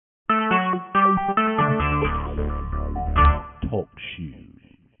shoe.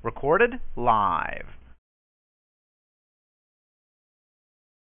 Recorded live.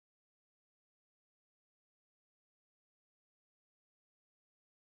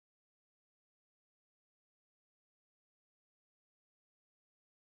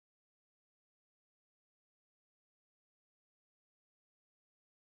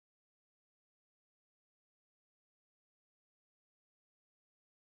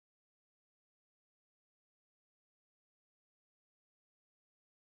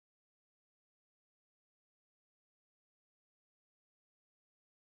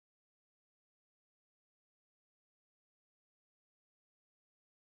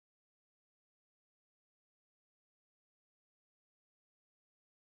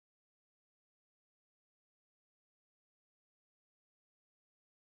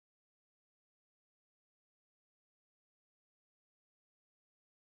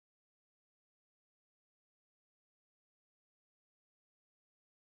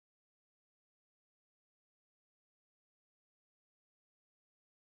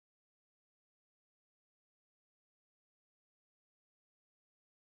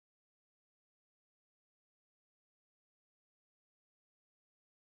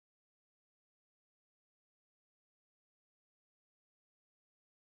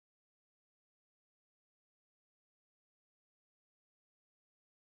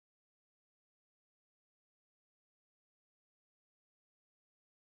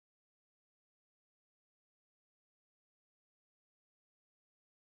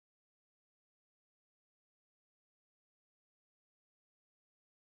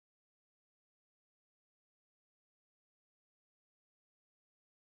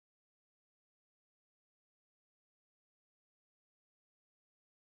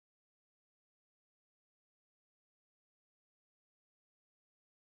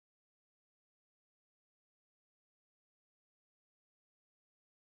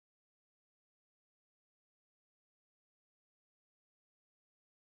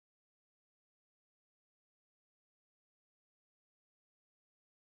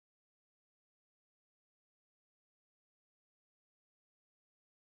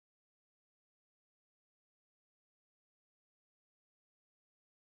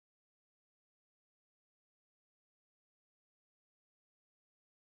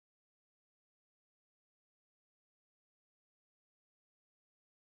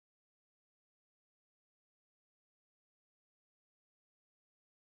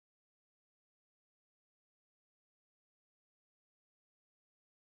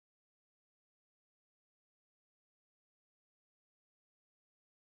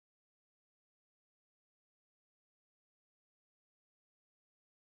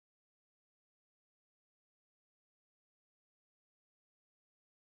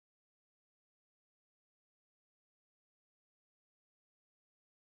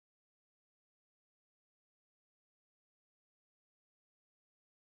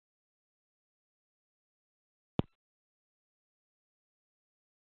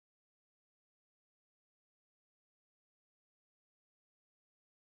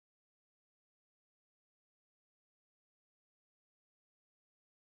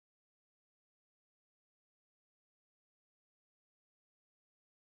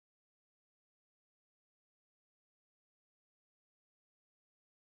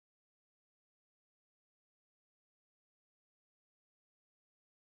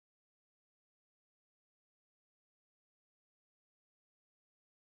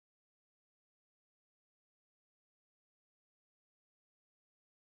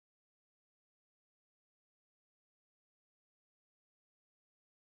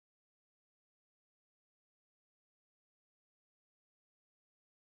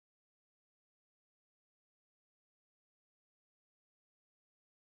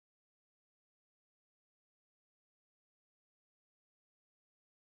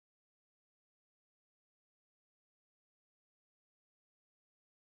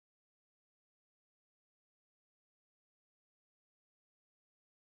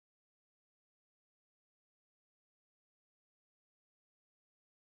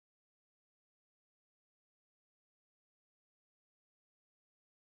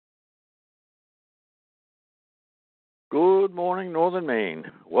 Good morning, Northern Maine.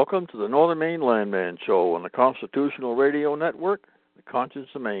 Welcome to the Northern Maine Landman Show on the Constitutional Radio Network, the Conscience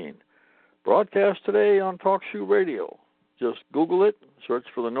of Maine. Broadcast today on TalkShoe Radio. Just Google it, search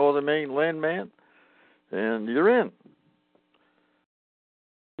for the Northern Maine Landman, and you're in.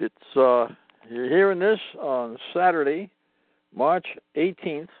 You're hearing this on Saturday, March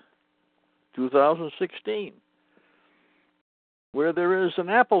 18th, 2016, where there is an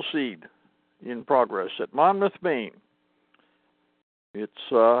apple seed in progress at Monmouth, Maine. It's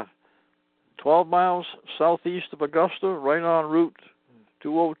 12 miles southeast of Augusta, right on Route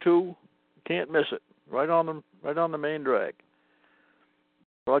 202. Can't miss it. Right on the main drag.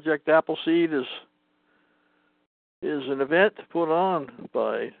 Project Appleseed is an event put on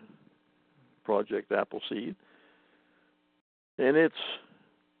by Project Appleseed, and it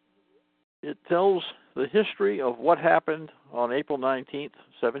tells the history of what happened on April 19th,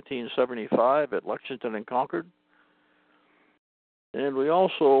 1775 at Lexington and Concord. And we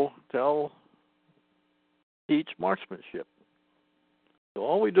also teach marksmanship. So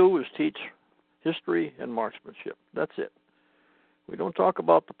all we do is teach history and marksmanship. That's it. We don't talk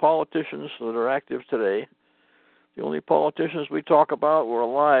about the politicians that are active today. The only politicians we talk about were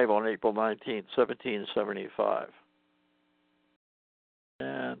alive on April 19th, 1775.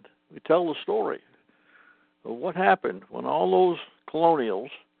 And we tell the story of what happened when all those colonials,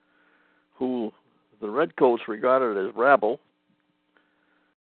 who the redcoats regarded as rabble,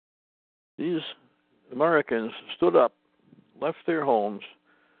 these Americans stood up, left their homes,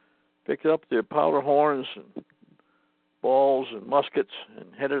 picked up their powder horns and balls and muskets, and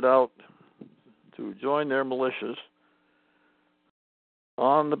headed out to join their militias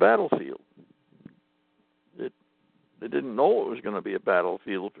on the battlefield. They didn't know it was going to be a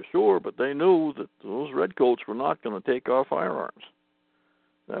battlefield for sure, but they knew that those redcoats were not going to take our firearms.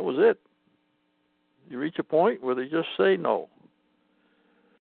 That was it. You reach a point where they just say no.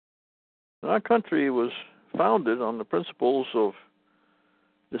 And our country was founded on the principles of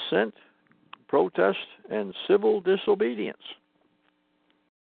dissent, protest, and civil disobedience.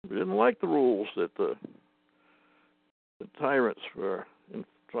 We didn't like the rules that the tyrants were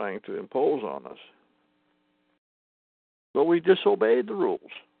trying to impose on us. So we disobeyed the rules.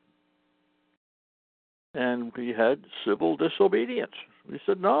 And we had civil disobedience. We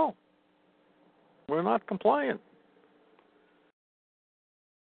said, no, we're not compliant.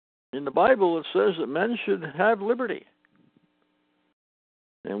 In the Bible, it says that men should have liberty.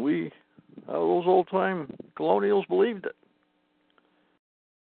 And those old-time colonials believed it.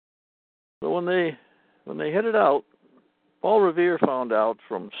 So when they headed out, Paul Revere found out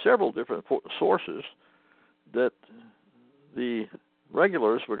from several different sources that the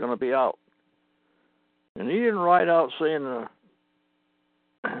regulars were going to be out. And he didn't ride out saying,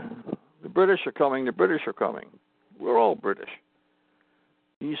 the British are coming, the British are coming. We're all British.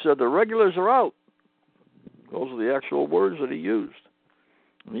 He said, the regulars are out. Those are the actual words that he used.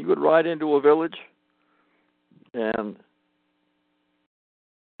 And he would ride into a village, and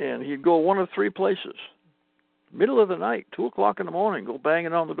he'd go one of three places. Middle of the night, 2 o'clock in the morning, go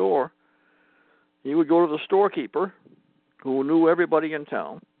banging on the door. He would go to the storekeeper, who knew everybody in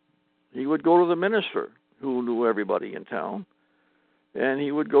town. He would go to the minister, who knew everybody in town. And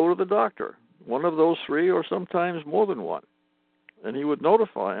he would go to the doctor, one of those three or sometimes more than one. And he would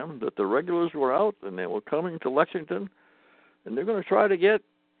notify him that the regulars were out and they were coming to Lexington, and they're going to try to get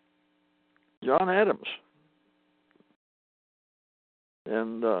John Adams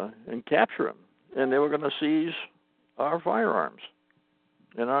and capture him. And they were going to seize our firearms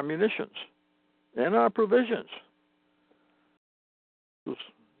and our munitions and our provisions.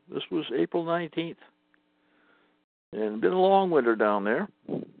 This was April 19th. And it had been a long winter down there.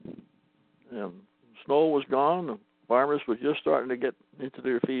 And snow was gone. The farmers were just starting to get into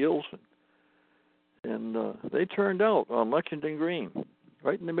their fields. And they turned out on Lexington Green,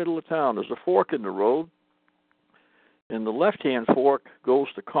 right in the middle of town. There's a fork in the road. And the left-hand fork goes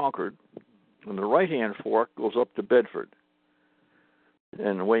to Concord. And the right-hand fork goes up to Bedford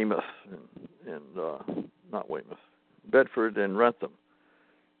and Weymouth. Not Weymouth. Bedford and Rentham.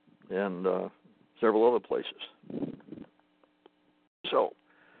 And several other places. So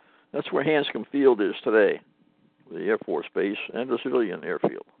that's where Hanscom Field is today, the Air Force Base and the civilian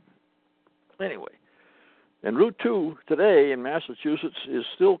airfield. Anyway, and Route 2 today in Massachusetts is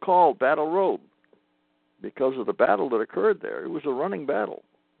still called Battle Road because of the battle that occurred there. It was a running battle.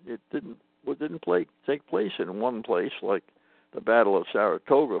 It didn't take place in one place like the Battle of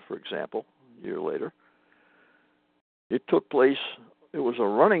Saratoga, for example, a year later. It took place. It was a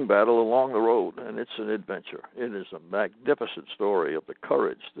running battle along the road, and it's an adventure. It is a magnificent story of the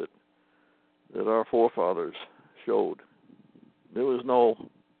courage that our forefathers showed. There was no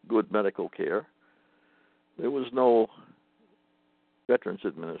good medical care. There was no Veterans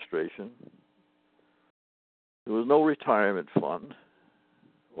Administration. There was no retirement fund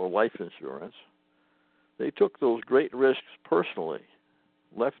or life insurance. They took those great risks personally,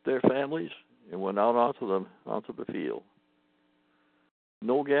 left their families, and went out onto the field.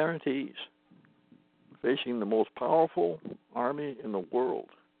 No guarantees, facing the most powerful army in the world.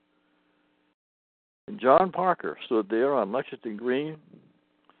 And John Parker stood there on Lexington Green,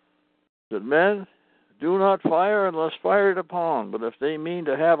 said, "Men, do not fire unless fired upon, but if they mean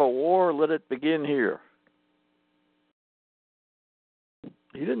to have a war, let it begin here."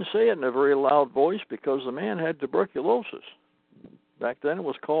 He didn't say it in a very loud voice because the man had tuberculosis. Back then it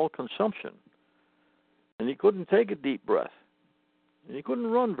was called consumption. And he couldn't take a deep breath. And he couldn't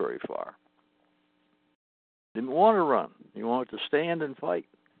run very far. Didn't want to run. He wanted to stand and fight.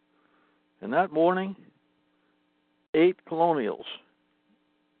 And that morning, 8 colonials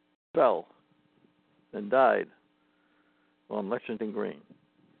fell and died on Lexington Green.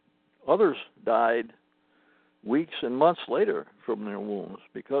 Others died weeks and months later from their wounds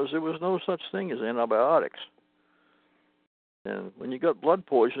because there was no such thing as antibiotics. And when you got blood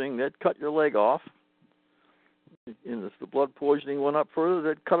poisoning, they'd cut your leg off. And if the blood poisoning went up further,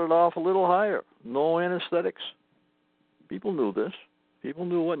 they'd cut it off a little higher. No anesthetics. People knew this. People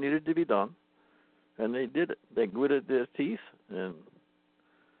knew what needed to be done. And they did it. They gritted their teeth and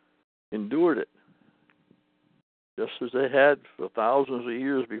endured it. Just as they had for thousands of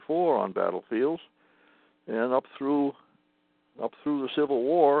years before on battlefields and up through the Civil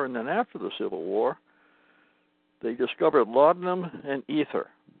War. And then after the Civil War, they discovered laudanum and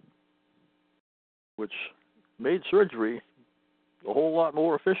ether, which made surgery a whole lot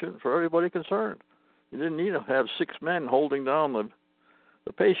more efficient for everybody concerned. You didn't need to have 6 men holding down the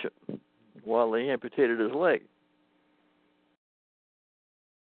patient while they amputated his leg.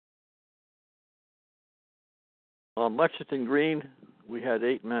 On Lexington Green, we had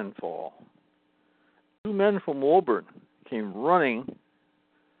 8 men fall. 2 men from Woburn came running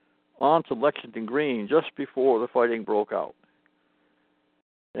onto Lexington Green just before the fighting broke out.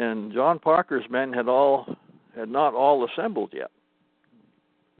 And John Parker's men had not all assembled yet.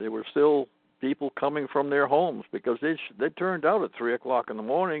 There were still people coming from their homes because they turned out at 3 o'clock in the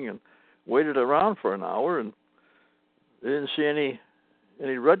morning and waited around for an hour, and they didn't see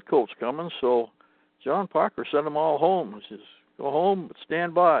any redcoats coming, so John Parker sent them all home. He says, "Go home, but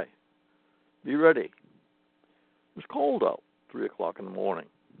stand by. Be ready." It was cold out, 3 o'clock in the morning,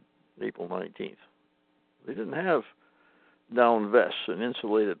 April 19th. They didn't have down vests and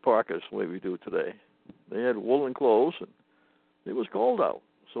insulated parkas the way we do today. They had woolen clothes, and it was cold out.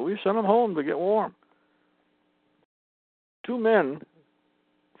 So we sent them home to get warm. 2 men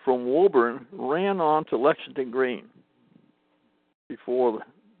from Woburn ran on to Lexington Green before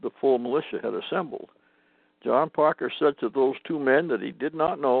the full militia had assembled. John Parker said to those 2 men that he did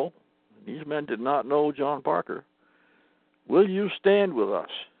not know, these men did not know John Parker, "Will you stand with us?"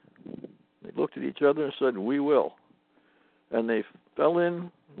 They looked at each other and said, "We will." And they fell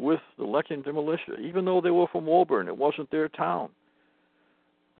in with the Lexington militia. Even though they were from Woburn, it wasn't their town,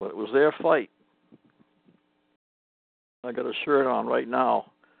 but it was their fight. I got a shirt on right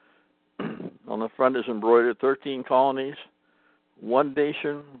now. On the front is embroidered 13 colonies, 1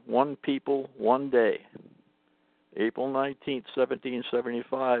 nation, 1 people, 1 day. April 19th,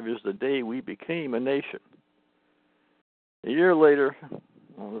 1775 is the day we became a nation. A year later,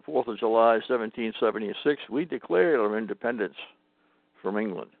 on the 4th of July, 1776, we declared our independence from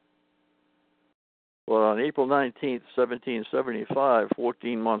England. But on April 19th, 1775,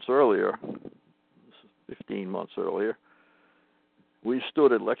 15 months earlier, we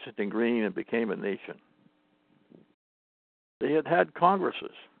stood at Lexington Green and became a nation. They had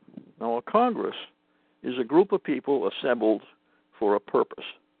congresses. Now, a congress is a group of people assembled for a purpose.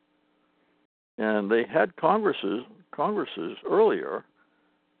 And they had congresses earlier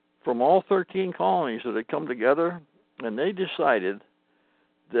from all 13 colonies that had come together, and they decided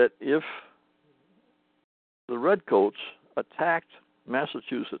that if the redcoats attacked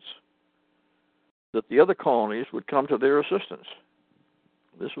Massachusetts, that the other colonies would come to their assistance.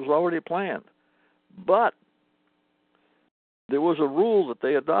 This was already planned. But there was a rule that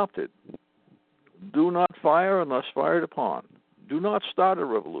they adopted. Do not fire unless fired upon. Do not start a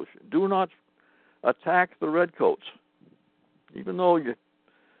revolution. Do not attack the redcoats, even though you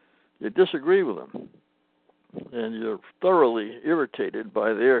disagree with them and you're thoroughly irritated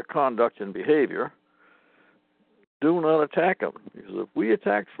by their conduct and behavior. Do not attack them, because if we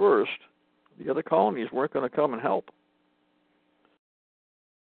attacked first, the other colonies weren't going to come and help.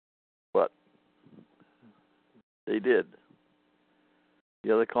 But they did.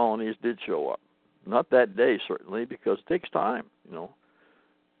 The other colonies did show up. Not that day, certainly, because it takes time,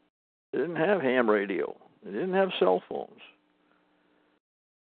 They didn't have ham radio. They didn't have cell phones.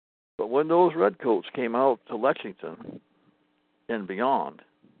 But when those redcoats came out to Lexington and beyond,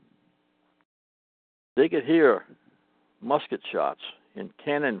 they could hear musket shots and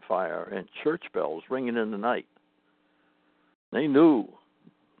cannon fire and church bells ringing in the night. They knew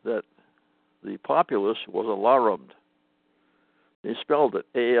that the populace was alarmed. They spelled it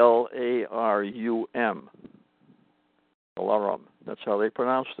A-L-A-R-U-M. Alarum. That's how they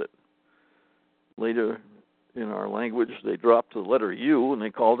pronounced it. Later in our language, they dropped the letter U and they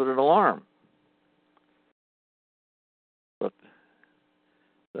called it an alarm. But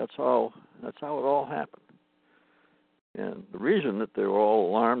that's how it all happened. And the reason that they were all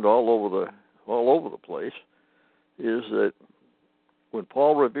alarmed all over the place is that when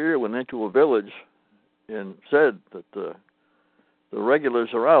Paul Revere went into a village and said that the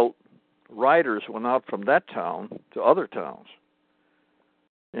regulars are out, riders went out from that town to other towns.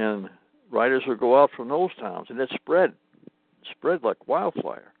 And riders would go out from those towns, and it spread like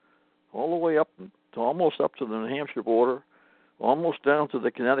wildfire, all the way up to almost up to the New Hampshire border, almost down to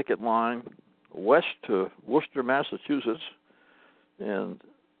the Connecticut line, west to Worcester, Massachusetts, and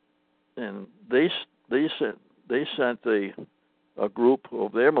they sent a group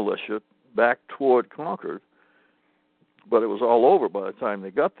of their militia back toward Concord, but it was all over by the time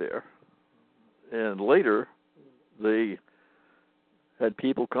they got there. And later, they had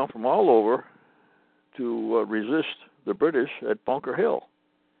people come from all over to resist the British at Bunker Hill.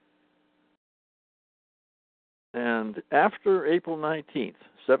 And after April 19th,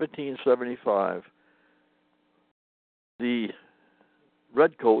 1775, the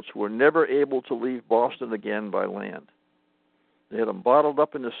Redcoats were never able to leave Boston again by land. They had them bottled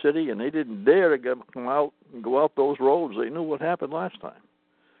up in the city, and they didn't dare to come out and go out those roads. They knew what happened last time.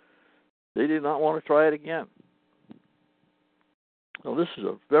 They did not want to try it again. Now, this is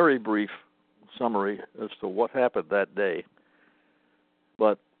a very brief summary as to what happened that day.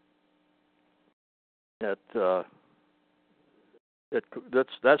 But that's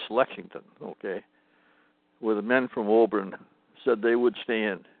Lexington, okay, where the men from Woburn said they would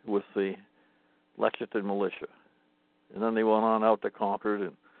stand with the Lexington militia. And then they went on out to Concord,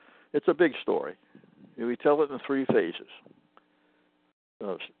 and it's a big story. We tell it in three phases.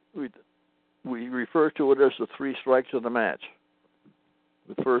 We refer to it as the three strikes of the match.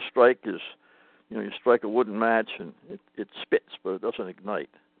 The first strike is, you strike a wooden match and it spits, but it doesn't ignite.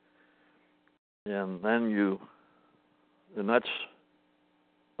 And then that's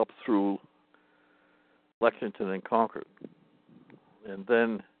up through Lexington and Concord. And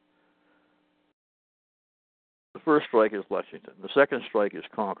then the first strike is Lexington. The second strike is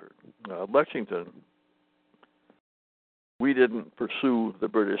Concord. Lexington, we didn't pursue the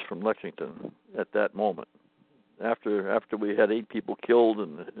British from Lexington at that moment. After we had 8 people killed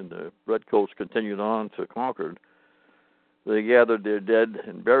and the Redcoats continued on to Concord, they gathered their dead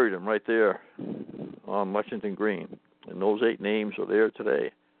and buried them right there on Lexington Green. And those 8 names are there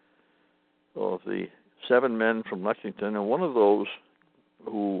today of the 7 men from Lexington. And one of those,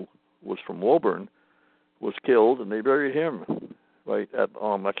 who was from Woburn, was killed, and they buried him right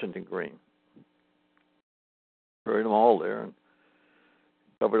on Lexington Green. Buried them all there and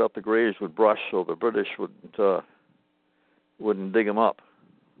covered up the graves with brush so the British wouldn't dig them up.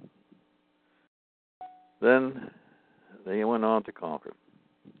 Then they went on to Concord.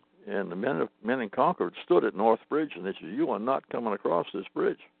 And the men in Concord stood at North Bridge, and they said, "You are not coming across this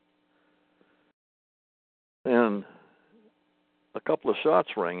bridge." And a couple of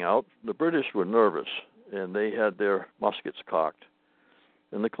shots rang out. The British were nervous, and they had their muskets cocked.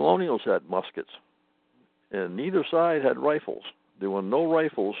 And the Colonials had muskets. And neither side had rifles. There were no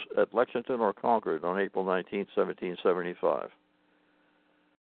rifles at Lexington or Concord on April 19, 1775.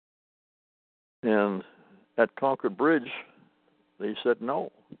 And at Concord Bridge, they said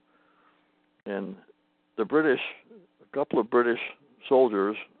no. And the British, a couple of British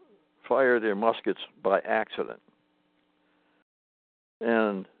soldiers, fired their muskets by accident.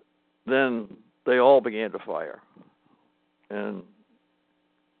 And then they all began to fire. And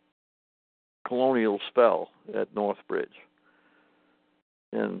Colonials fell at North Bridge.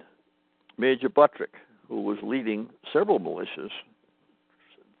 And Major Buttrick, who was leading several militias,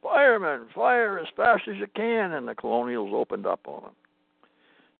 said, "Firemen, fire as fast as you can," and the Colonials opened up on them.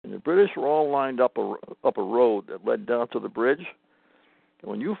 And the British were all lined up a road that led down to the bridge. And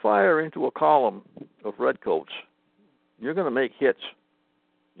when you fire into a column of Redcoats, you're going to make hits.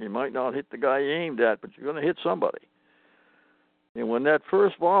 You might not hit the guy you aimed at, but you're going to hit somebody. And when that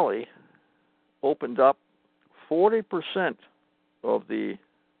first volley opened up, 40% of the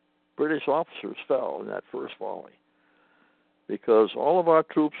British officers fell in that first volley, because all of our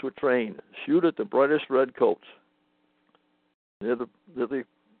troops were trained, shoot at the brightest Redcoats. They're the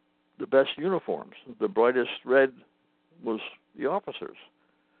best uniforms. The brightest red was the officers.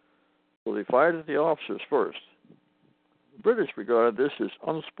 So they fired at the officers first. The British regarded this as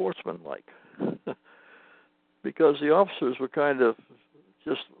unsportsmanlike because the officers were kind of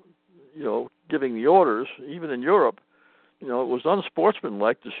just, giving the orders, even in Europe, it was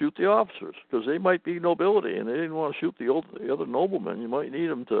unsportsmanlike to shoot the officers because they might be nobility and they didn't want to shoot the other noblemen. You might need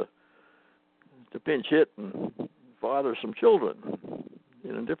them to pinch hit and father some children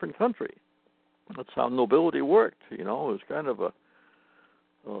in a different country. That's how nobility worked. It was kind of a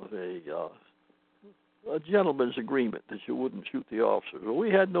gentleman's agreement that you wouldn't shoot the officers. Well, we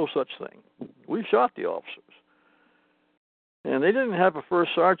had no such thing. We shot the officers. And they didn't have a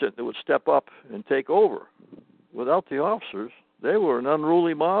first sergeant that would step up and take over. Without the officers, they were an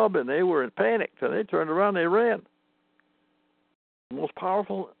unruly mob, and they were in panic. And they turned around, they ran. The most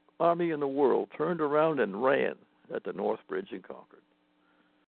powerful army in the world turned around and ran at the North Bridge in Concord.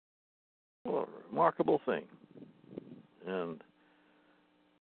 What a remarkable thing. And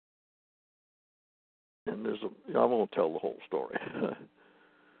there's I won't tell the whole story.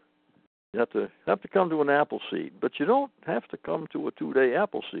 You have to come to an apple seed, but you don't have to come to a 2-day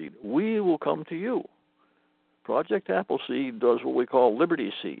apple seed. We will come to you. Project Appleseed does what we call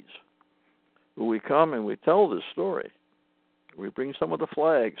Liberty Seeds. We come and we tell this story. We bring some of the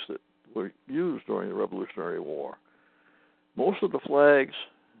flags that were used during the Revolutionary War. Most of the flags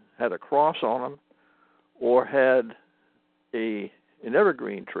had a cross on them or had an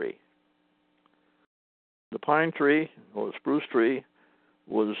evergreen tree. The pine tree or the spruce tree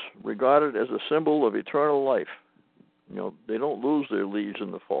was regarded as a symbol of eternal life. They don't lose their leaves in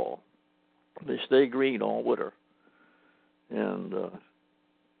the fall. They stay green all winter. And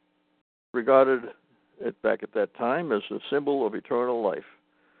regarded back at that time as a symbol of eternal life.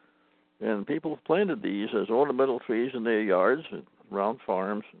 And people planted these as ornamental trees in their yards and around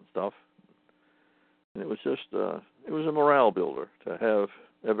farms and stuff. And it was just, it was a morale builder to have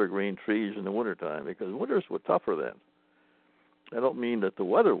evergreen trees in the wintertime because winters were tougher then. I don't mean that the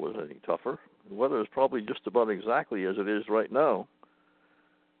weather was any tougher. The weather is probably just about exactly as it is right now.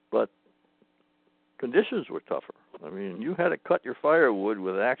 But conditions were tougher. I mean, you had to cut your firewood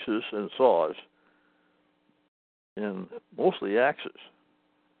with axes and saws, and mostly axes.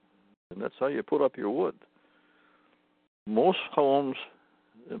 And that's how you put up your wood. Most homes,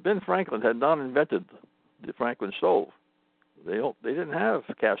 Ben Franklin had not invented the Franklin stove. They didn't have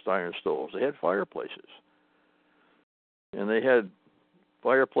cast iron stoves. They had fireplaces. And they had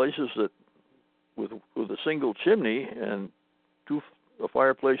fireplaces that with a single chimney and a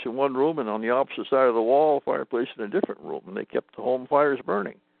fireplace in one room, and on the opposite side of the wall, a fireplace in a different room. And they kept the home fires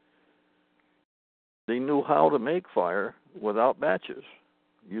burning. They knew how to make fire without matches,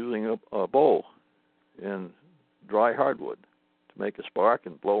 using a bow and dry hardwood to make a spark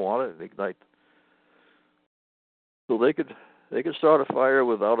and blow on it and ignite. So they could start a fire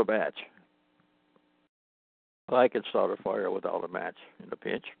without a match. I could start a fire without a match in a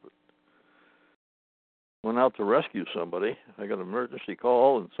pinch. But went out to rescue somebody. I got an emergency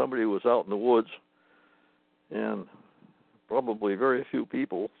call, and somebody was out in the woods, and probably very few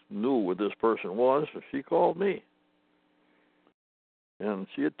people knew where this person was, so she called me. And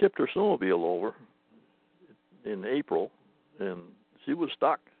she had tipped her snowmobile over in April, and she was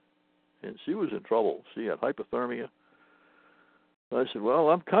stuck, and she was in trouble. She had hypothermia. I said, well,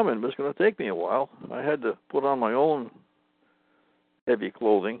 I'm coming, but it's going to take me a while. I had to put on my own heavy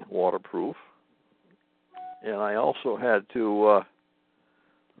clothing, waterproof, and I also had to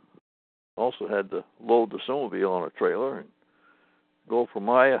load the snowmobile on a trailer and go from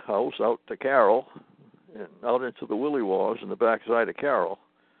my house out to Carroll and out into the Willy Waws in the backside of Carroll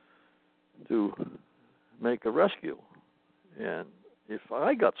to make a rescue. And if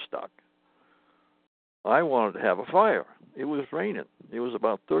I got stuck, I wanted to have a fire. It was raining. It was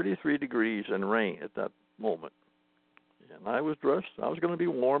about 33 degrees and rain at that moment. And I was dressed. I was going to be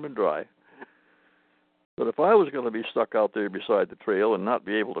warm and dry. But if I was going to be stuck out there beside the trail and not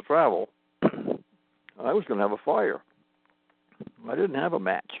be able to travel, I was going to have a fire. I didn't have a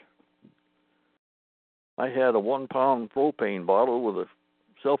match. I had a 1-pound propane bottle with a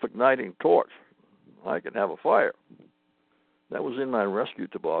self-igniting torch. I could have a fire. That was in my rescue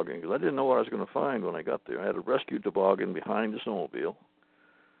toboggan because I didn't know what I was going to find when I got there. I had a rescue toboggan behind the snowmobile,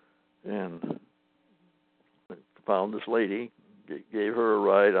 and I found this lady, gave her a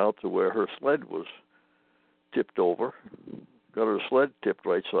ride out to where her sled was tipped over, got her sled tipped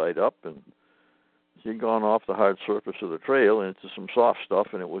right side up, and she'd gone off the hard surface of the trail into some soft stuff,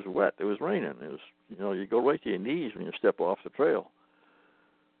 and it was wet. It was raining. It was, you go right to your knees when you step off the trail.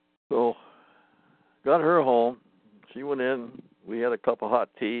 So got her home. She went in. We had a cup of hot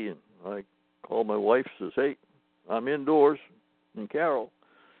tea, and I called my wife. Says, "Hey, I'm indoors in Carroll.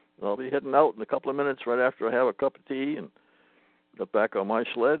 I'll be heading out in a couple of minutes right after I have a cup of tea." And got back on my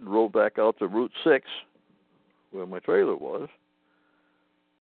sled, and rode back out to Route 6, where my trailer was.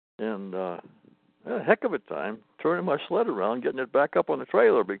 And a heck of a time turning my sled around, getting it back up on the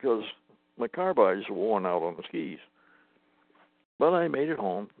trailer because my carbines were worn out on the skis. But I made it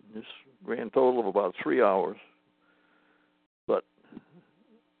home. This grand total of about 3 hours. But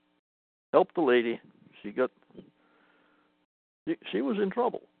helped the lady. She was in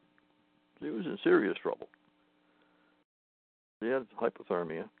trouble. She was in serious trouble. She had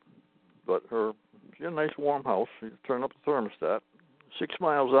hypothermia, but she had a nice warm house. She turned up the thermostat. 6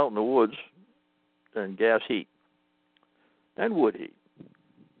 miles out in the woods, and gas heat and wood heat.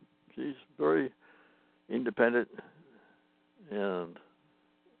 She's very independent and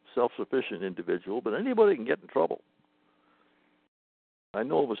self-sufficient individual, but anybody can get in trouble. I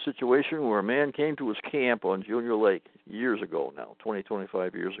know of a situation where a man came to his camp on Junior Lake years ago now,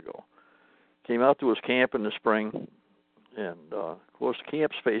 25 years ago. Came out to his camp in the spring, and of course the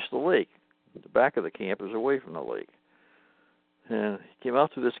camp's faced the lake. The back of the camp is away from the lake. And he came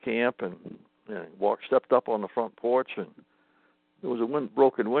out to this camp and stepped up on the front porch, and there was a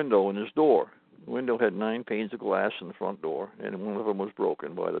broken window in his door. The window had 9 panes of glass in the front door, and one of them was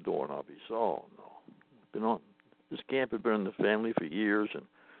broken by the doorknob. He said, "Oh no, this camp had been in the family for years and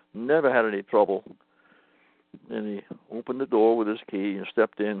never had any trouble." And he opened the door with his key and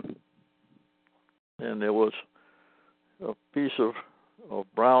stepped in, and there was a piece of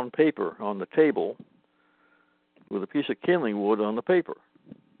brown paper on the table with a piece of kindling wood on the paper.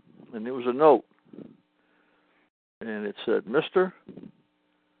 And there was a note. And it said, "Mister,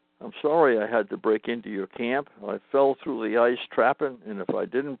 I'm sorry I had to break into your camp. I fell through the ice trapping, and if I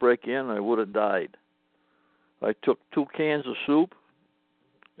didn't break in, I would have died. I took 2 cans of soup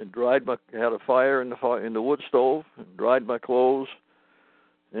and had a fire in the wood stove and dried my clothes,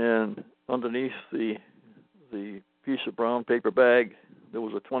 and underneath the piece of brown paper bag, there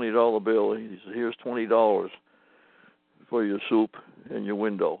was a $20 bill. He said, 'Here's $20 for your soup and your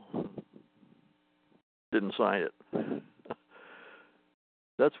window.'" Didn't sign it.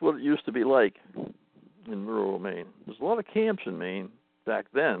 That's what it used to be like in rural Maine. There's a lot of camps in Maine back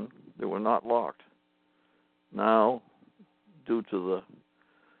then that were not locked. Now, due to the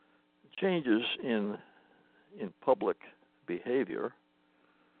changes in public behavior,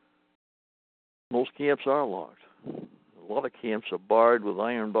 most camps are locked. A lot of camps are barred with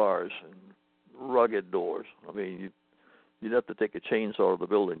iron bars and rugged doors. I mean, you'd have to take a chainsaw to the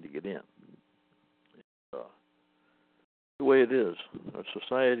building to get in. The way it is, our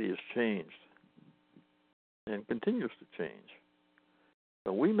society has changed and continues to change.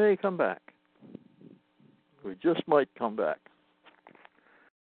 So we may come back. We just might come back.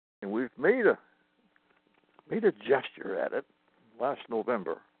 And we've made a gesture at it last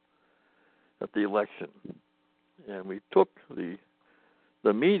November at the election. And we took the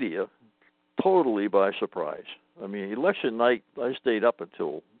media totally by surprise. I mean, election night, I stayed up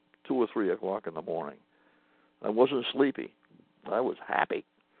until 2 or 3 o'clock in the morning. I wasn't sleepy. I was happy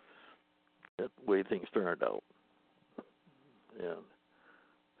at the way things turned out. And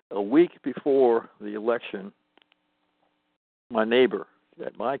a week before the election, my neighbor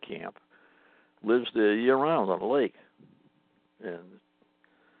at my camp lives there year-round on a lake.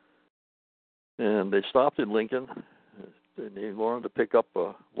 And they stopped in Lincoln, and they wanted to pick up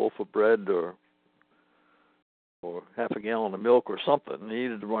a loaf of bread or half a gallon of milk or something. They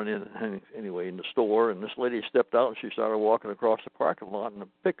needed to run in anyway in the store, and this lady stepped out and she started walking across the parking lot, and a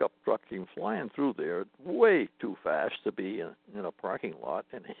pickup truck came flying through there way too fast to be in a parking lot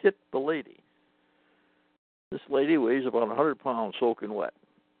and hit the lady. This lady weighs about 100 pounds soaking wet,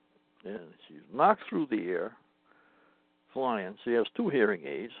 and she's knocked through the air, flying. She has 2 hearing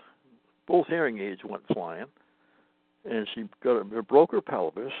aids. Both hearing aids went flying, and she broke her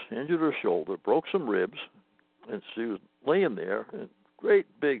pelvis, injured her shoulder, broke some ribs. And she was laying there, and a great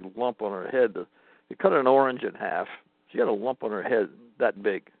big lump on her head. You cut an orange in half. She had a lump on her head that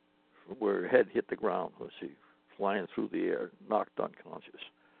big, where her head hit the ground when she flying through the air, knocked unconscious.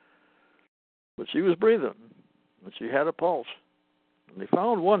 But she was breathing, and she had a pulse. And they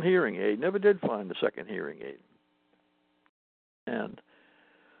found 1 hearing aid, never did find the second hearing aid. And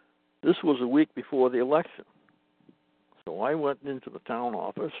this was a week before the election. So I went into the town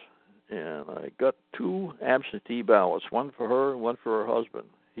office, and I got 2 absentee ballots, one for her and one for her husband.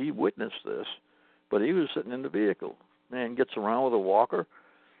 He witnessed this, but he was sitting in the vehicle. Man gets around with a walker,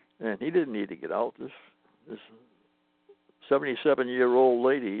 and he didn't need to get out. This 77-year-old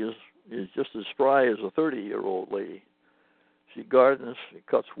lady is just as spry as a 30-year-old lady. She gardens, she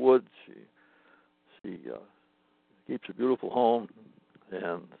cuts wood, she keeps a beautiful home,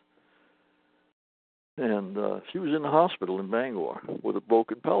 and she was in the hospital in Bangor with a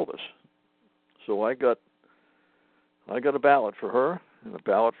broken pelvis. So I got a ballot for her, and a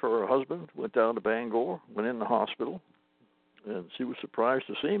ballot for her husband. Went down to Bangor, went in the hospital, and she was surprised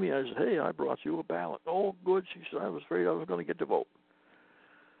to see me. I said, "Hey, I brought you a ballot." "Oh, good." She said, "I was afraid I was going to get to vote."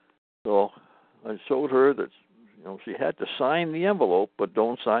 So I showed her that, she had to sign the envelope, but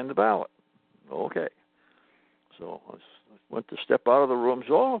don't sign the ballot. Okay. So I went to step out of the room. She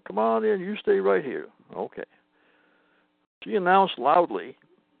said, "Oh, come on in. You stay right here." Okay. She announced loudly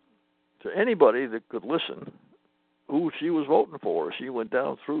to anybody that could listen who she was voting for. She went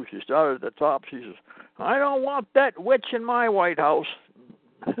down through. She started at the top. She says, "I don't want that witch in my White House."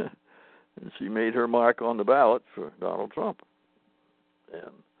 And she made her mark on the ballot for Donald Trump.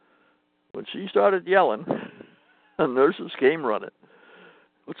 And when she started yelling, the nurses came running.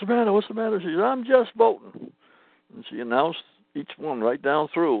 "What's the matter? What's the matter?" She said, "I'm just voting." And she announced each one right down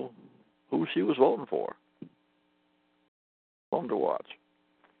through who she was voting for. Fun to watch.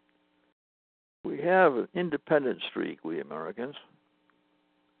 We have an independent streak, we Americans,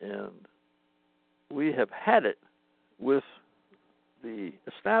 and we have had it with the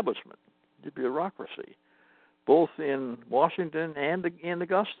establishment, the bureaucracy, both in Washington and in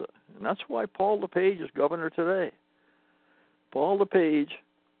Augusta. And that's why Paul LePage is governor today. Paul LePage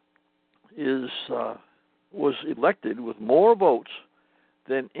was elected with more votes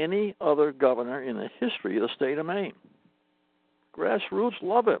than any other governor in the history of the state of Maine. Grassroots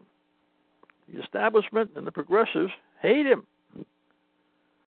love him. The establishment and the progressives hate him.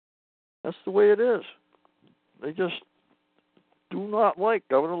 That's the way it is. They just do not like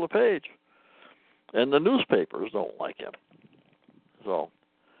Governor LePage. And the newspapers don't like him. So,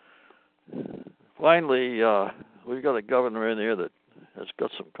 finally, we've got a governor in there that has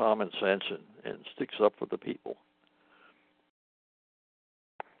got some common sense and sticks up for the people.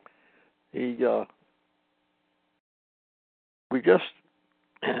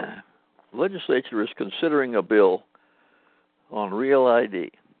 Legislature is considering a bill on Real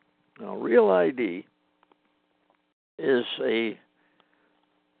ID. Now, Real ID is a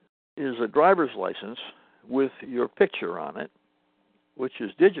driver's license with your picture on it, which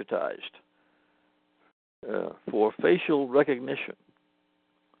is digitized for facial recognition.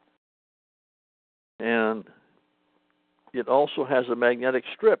 And it also has a magnetic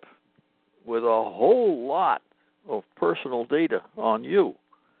strip with a whole lot of personal data on you,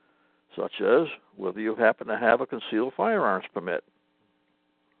 such as whether you happen to have a concealed firearms permit,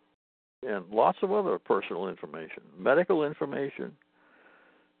 and lots of other personal information, medical information,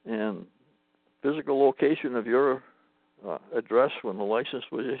 and physical location of your address when the license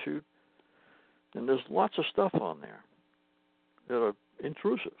was issued. And there's lots of stuff on there that are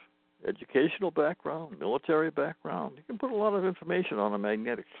intrusive. Educational background, military background. You can put a lot of information on a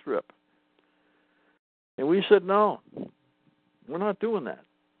magnetic strip. And we said, no, we're not doing that.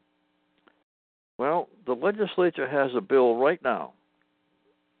 Well, the legislature has a bill right now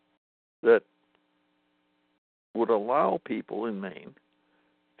that would allow people in Maine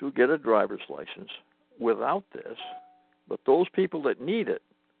to get a driver's license without this, but those people that need it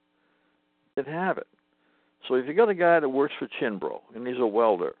can have it. So if you got a guy that works for Chinbro and he's a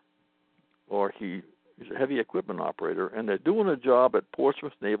welder, or he's a heavy equipment operator, and they're doing a job at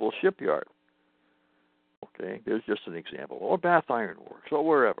Portsmouth Naval Shipyard, okay, there's just an example, or Bath Iron Works, or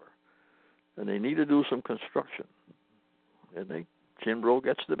wherever, and they need to do some construction, and Chinbro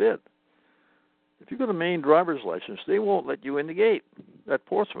gets the bid. If you got a Maine driver's license, they won't let you in the gate at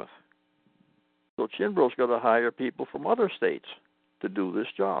Portsmouth. So Chinbro's got to hire people from other states to do this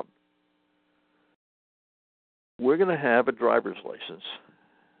job. We're going to have a driver's license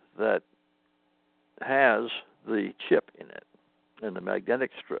that has the chip in it and the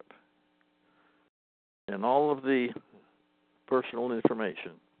magnetic strip and all of the personal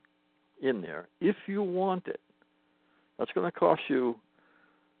information in there. If you want it, that's going to cost you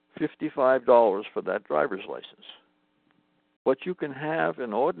 $55 for that driver's license. But you can have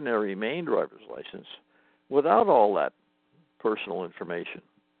an ordinary Maine driver's license without all that personal information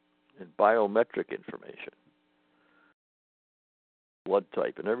and biometric information, blood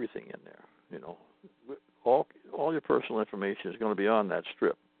type and everything in there. All your personal information is going to be on that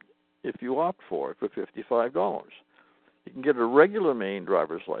strip. If you opt for it for $55, you can get a regular Maine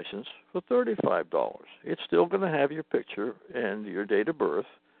driver's license for $35. It's still going to have your picture and your date of birth,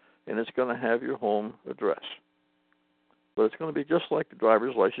 and it's going to have your home address. But it's going to be just like the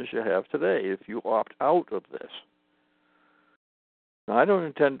driver's license you have today if you opt out of this. Now, I don't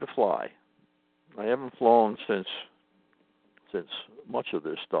intend to fly. I haven't flown since much of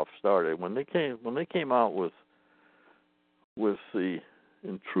this stuff started. When they came out with the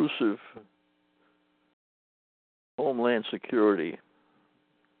intrusive Homeland Security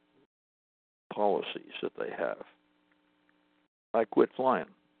policies that they have, I quit flying.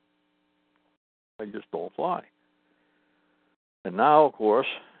 I just don't fly. And now, of course,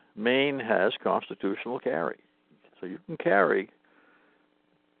 Maine has constitutional carry. So you can carry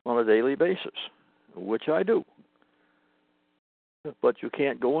on a daily basis, which I do. But you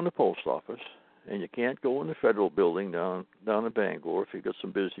can't go in the post office, and you can't go in the federal building down in Bangor if you got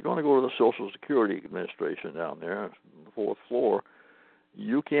some business. You're going to go to the Social Security Administration down there, on the fourth floor.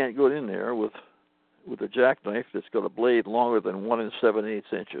 You can't go in there with a jackknife that's got a blade longer than 1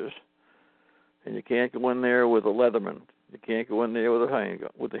 7/8 inches, and you can't go in there with a Leatherman. You can't go in there with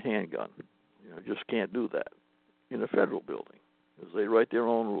a handgun. You just can't do that in a federal building because they write their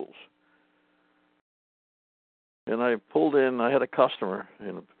own rules. And I pulled in. I had a customer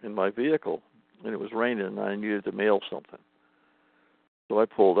in my vehicle, and it was raining, and I needed to mail something. So I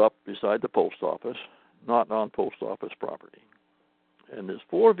pulled up beside the post office, not on post office property. And there's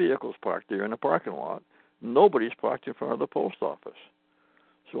 4 vehicles parked there in the parking lot. Nobody's parked in front of the post office.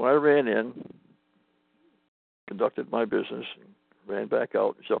 So I ran in, conducted my business, ran back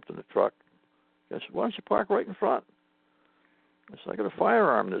out, jumped in the truck. I said, "Why don't you park right in front?" I said, "I got a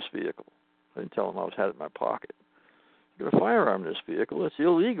firearm in this vehicle." I didn't tell him I had it in my pocket. "I got a firearm in this vehicle. It's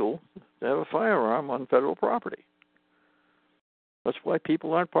illegal to have a firearm on federal property. That's why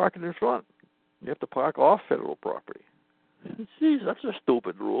people aren't parking in front. You have to park off federal property." "Geez, that's a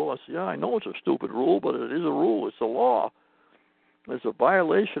stupid rule." I said, "Yeah, I know it's a stupid rule, but it is a rule. It's a law. It's a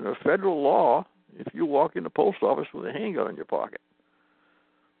violation of federal law if you walk in the post office with a handgun in your pocket.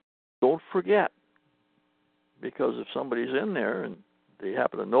 Don't forget, because if somebody's in there and they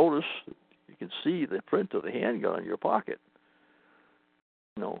happen to notice, you can see the print of the handgun in your pocket.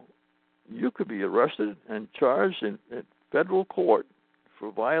 You could be arrested and charged in federal court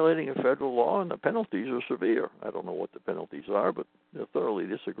for violating a federal law, and the penalties are severe. I don't know what the penalties are, but they're thoroughly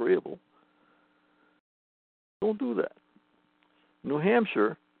disagreeable. Don't do that." New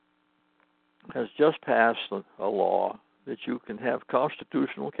Hampshire has just passed a law that you can have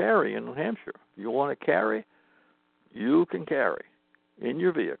constitutional carry in New Hampshire. If you want to carry, you can carry in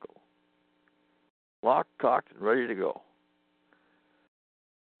your vehicle, locked, cocked, and ready to go.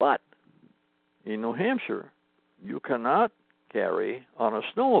 But in New Hampshire, you cannot carry on a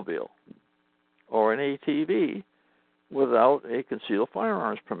snowmobile or an ATV without a concealed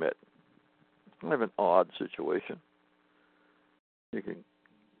firearms permit. Kind of an odd situation. You can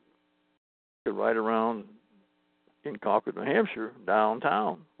ride around in Concord, New Hampshire,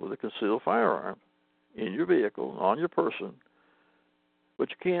 downtown with a concealed firearm in your vehicle, on your person, but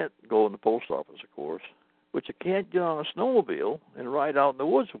you can't go in the post office, of course. But you can't get on a snowmobile and ride out in the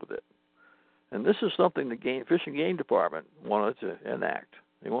woods with it. And this is something the Fish and Game Department wanted to enact.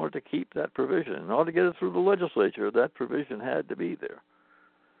 They wanted to keep that provision. In order to get it through the legislature, that provision had to be there.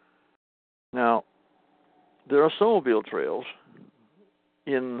 Now, there are snowmobile trails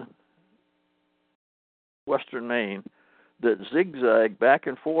in western Maine that zigzag back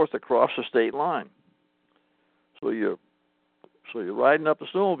and forth across the state line. So you're riding up the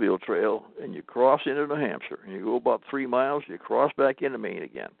snowmobile trail, and you cross into New Hampshire, and you go about 3 miles, you cross back into Maine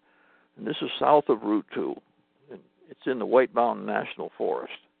again. And this is south of Route 2. And it's in the White Mountain National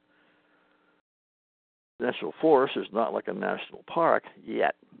Forest. National Forest is not like a national park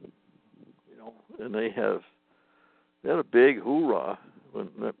yet. And they had a big hoorah when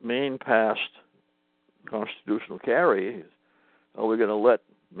Maine passed constitutional carry. Are we going to let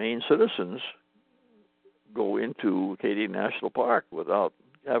Maine citizens go into Acadian National Park without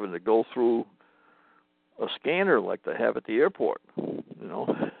having to go through a scanner like they have at the airport?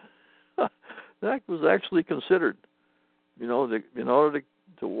 That was actually considered. In order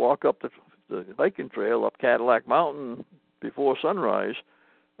to walk up the hiking trail up Cadillac Mountain before sunrise,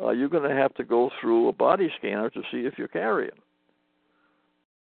 you're going to have to go through a body scanner to see if you're carrying.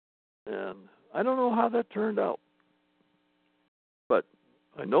 And I don't know how that turned out. But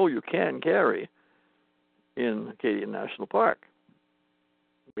I know you can carry in Acadian National Park.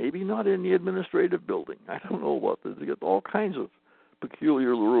 Maybe not in the administrative building. I don't know what. They get all kinds of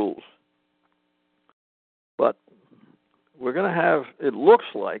peculiar rules. But it looks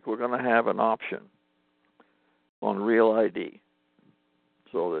like we're going to have an option on Real ID,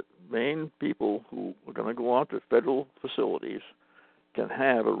 so that Maine people who are going to go onto federal facilities can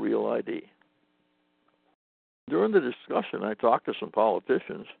have a Real ID. During the discussion, I talked to some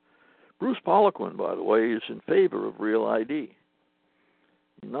politicians. Bruce Poliquin, by the way, is in favor of Real ID.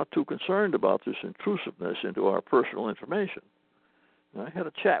 He's not too concerned about this intrusiveness into our personal information. And I had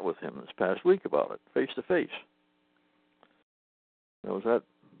a chat with him this past week about it, face-to-face. I was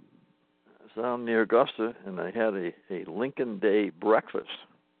down near Augusta, and I had a Lincoln Day breakfast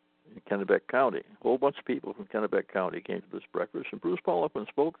in Kennebec County. A whole bunch of people from Kennebec County came to this breakfast, and Bruce Poliquin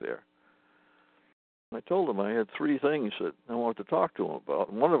spoke there. I told him I had three things that I wanted to talk to him about,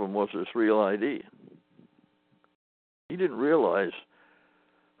 and one of them was this real ID. He didn't realize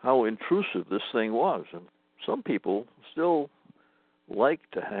how intrusive this thing was, and some people still like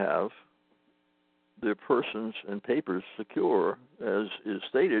to have their persons and papers secure, as is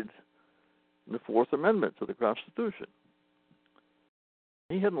stated in the Fourth Amendment to the Constitution.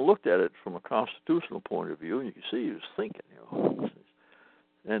 He hadn't looked at it from a constitutional point of view, and you can see he was thinking,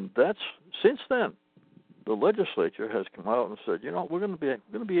 And that's, since then, the legislature has come out and said, we're going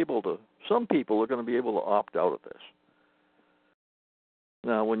to be able to. Some people are going to be able to opt out of this.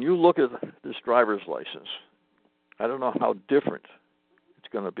 Now, when you look at this driver's license, I don't know how different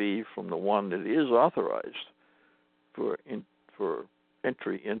it's going to be from the one that is authorized for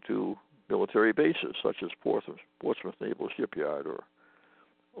entry into military bases, such as Portsmouth Naval Shipyard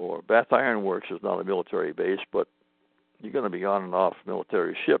or Bath Iron Works is not a military base, but you're going to be on and off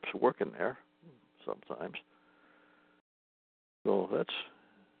military ships working there sometimes. So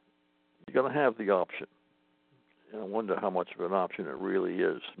you're going to have the option. And I wonder how much of an option it really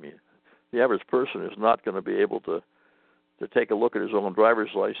is. I mean, the average person is not going to be able to take a look at his own driver's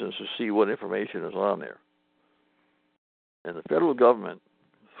license to see what information is on there. And the federal government,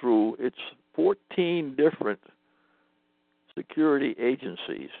 through its 14 different security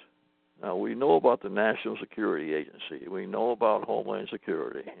agencies. Now, we know about the National Security Agency, we know about Homeland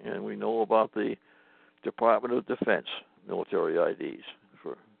Security, and we know about the Department of Defense military IDs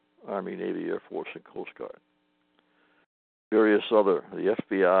for Army, Navy, Air Force, and Coast Guard. Various other, the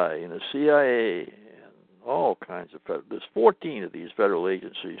FBI and the CIA, and all kinds of there's 14 of these federal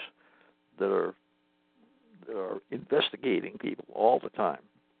agencies that are investigating people all the time.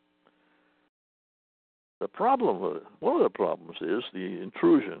 One of the problems is the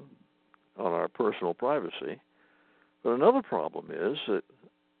intrusion on our personal privacy. But another problem is that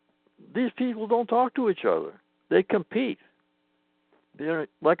these people don't talk to each other. They compete. They're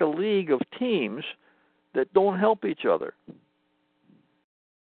like a league of teams that don't help each other.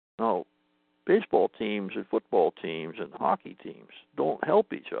 Now, baseball teams and football teams and hockey teams don't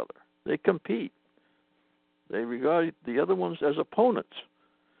help each other. They compete. They regard the other ones as opponents.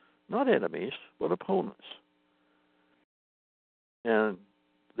 Not enemies, but opponents. And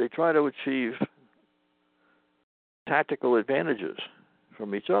they try to achieve tactical advantages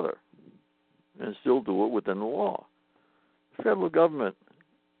from each other and still do it within the law. Federal government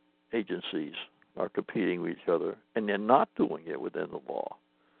agencies are competing with each other, and they're not doing it within the law.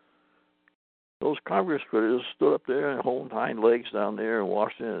 Those Congress critters stood up there and holding hind legs down there in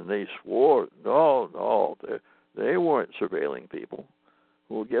Washington, and they swore, no, they weren't surveilling people.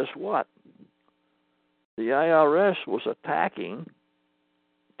 Well, guess what? The IRS was attacking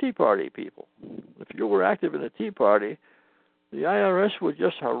Tea Party people. If you were active in the Tea Party, the IRS would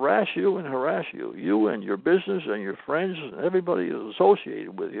just harass you and harass you. You and your business and your friends and everybody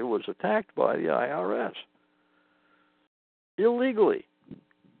associated with you was attacked by the IRS. Illegally.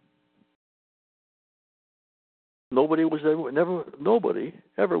 Nobody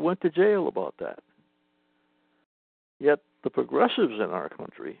ever went to jail about that. Yet the progressives in our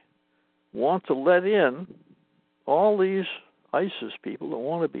country want to let in all these ISIS people that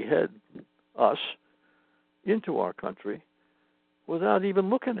want to behead us into our country without even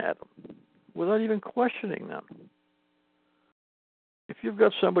looking at them, without even questioning them. If you've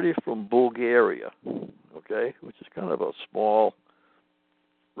got somebody from Bulgaria, okay, which is kind of a small,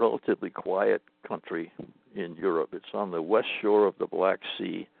 relatively quiet country in Europe. It's on the west shore of the Black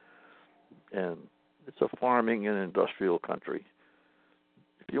Sea, and it's a farming and industrial country.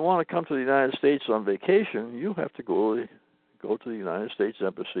 If you want to come to the United States on vacation, you have to go to the United States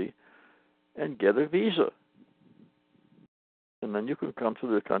Embassy and get a visa. And then you can come to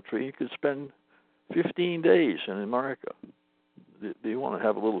the country. You can spend 15 days in America. You want to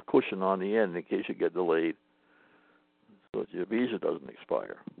have a little cushion on the end in case you get delayed, so that your visa doesn't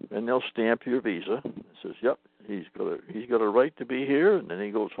expire. And they'll stamp your visa. It says, yep, he's got a right to be here, and then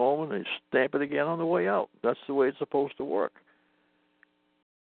he goes home and they stamp it again on the way out. That's the way it's supposed to work.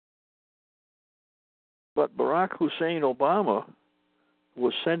 But Barack Hussein Obama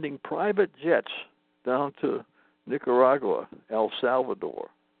was sending private jets down to Nicaragua, El Salvador,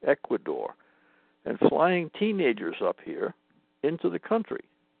 Ecuador, and flying teenagers up here into the country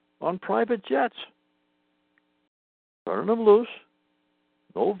on private jets. Turning them loose,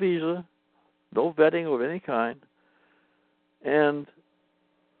 no visa, no vetting of any kind, and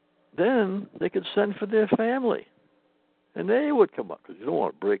then they could send for their family. And they would come up, because you don't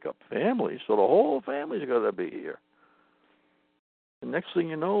want to break up families, so the whole family's got to be here. And next thing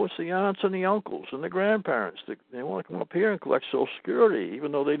you know, it's the aunts and the uncles and the grandparents. They want to come up here and collect Social Security,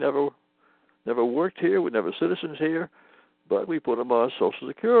 even though they never worked here, we're never citizens here, but we put them on Social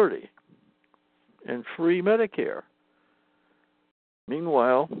Security and free Medicare.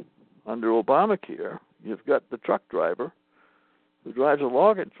 Meanwhile, under Obamacare, you've got the truck driver who drives a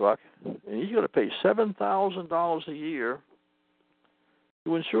logging truck, and he's going to pay $7,000 a year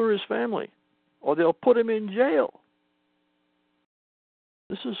to insure his family, or they'll put him in jail.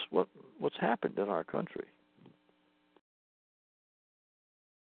 This is what's happened in our country.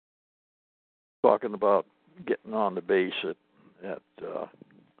 Talking about getting on the base at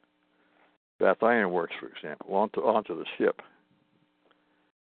Bath Iron Works, for example, onto the ship.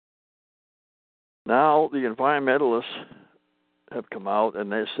 Now the environmentalists have come out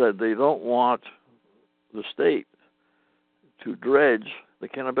and they said they don't want the state to dredge the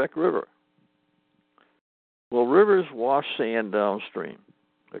Kennebec River. Well, rivers wash sand downstream.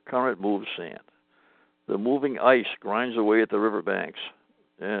 The current moves sand. The moving ice grinds away at the riverbanks,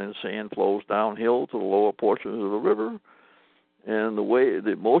 and sand flows downhill to the lower portions of the river, and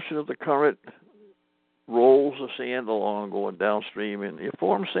the motion of the current rolls the sand along going downstream, and it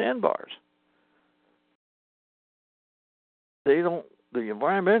forms sandbars. The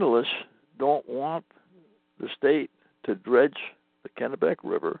environmentalists don't want the state to dredge the Kennebec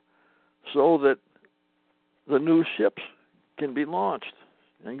River so that the new ships can be launched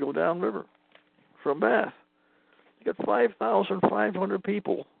and go downriver from Bath. You got 5,500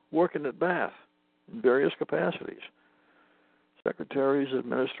 people working at Bath in various capacities. Secretaries,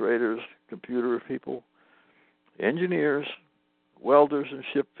 administrators, computer people, engineers, welders, and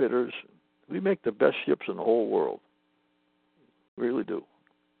ship fitters. We make the best ships in the whole world. We really do.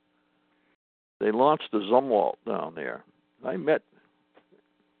 They launched the Zumwalt down there. I met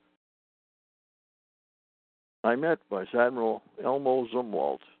Vice Admiral Elmo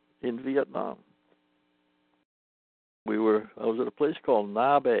Zumwalt in Vietnam. I was at a place called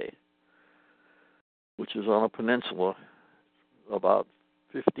Na Bay, which is on a peninsula about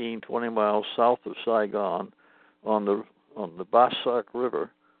 15, 20 miles south of Saigon on the Ba Sac River.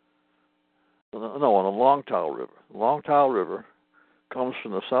 No, on the Long Tao River. The Long Tao River comes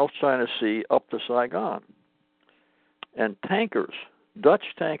from the South China Sea up to Saigon. And tankers, Dutch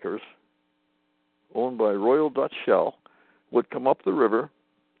tankers, owned by Royal Dutch Shell, would come up the river,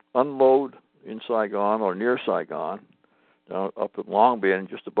 unload in Saigon or near Saigon, down up at Long Binh,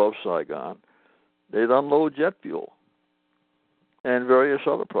 just above Saigon. They'd unload jet fuel and various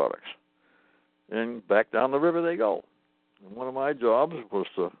other products. And back down the river they go. And one of my jobs was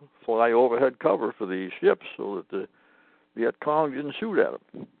to fly overhead cover for these ships so that the Viet Cong didn't shoot at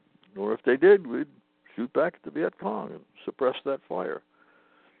them. Or if they did, we'd shoot back at the Viet Cong and suppress that fire.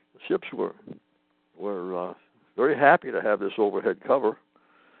 The ships were very happy to have this overhead cover.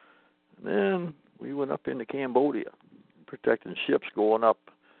 And then we went up into Cambodia, protecting ships going up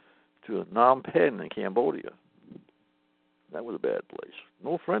to Phnom Penh in Cambodia. That was a bad place.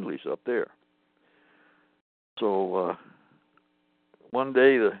 No friendlies up there. So one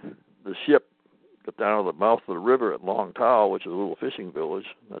day the ship got down to the mouth of the river at Long Tao, which is a little fishing village.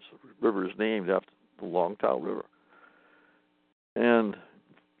 That's the river is named after the Long Tao River. And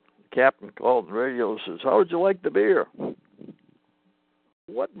the captain called the radio and says, "How did you like the beer?"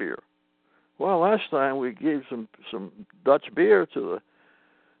 "What beer?" "Well, last time we gave some Dutch beer to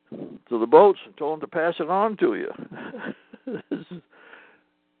the boats and told them to pass it on to you."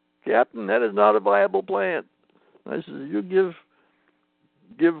 "Captain, that is not a viable plan." I said, "You give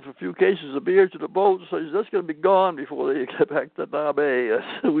a few cases of beer to the boats." I said, "That's going to be gone before they get back to Na Bay."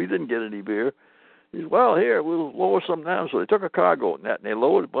 I said, "We didn't get any beer." He said, "Well, here, we'll lower some down." So they took a cargo in that, and they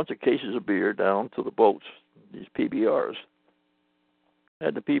lowered a bunch of cases of beer down to the boats, these PBRs.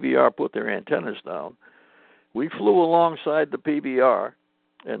 Had the PBR put their antennas down. We flew alongside the PBR,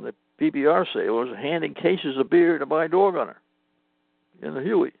 and the PBR sailors handing cases of beer to my door gunner in the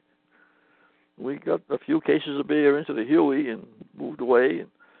Huey. We got a few cases of beer into the Huey and moved away.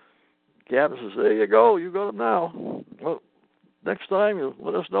 And the captain says, "There you go. You got them now. Well, next time, you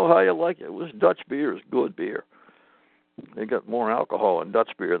let us know how you like it." It was Dutch beer. It's good beer. They got more alcohol in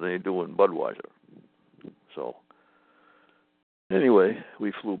Dutch beer than they do in Budweiser. So anyway,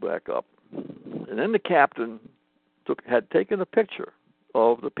 we flew back up. And then the captain had taken a picture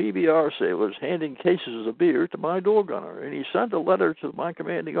of the PBR sailors handing cases of beer to my door gunner, and he sent a letter to my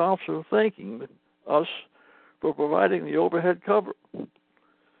commanding officer thanking us for providing the overhead cover.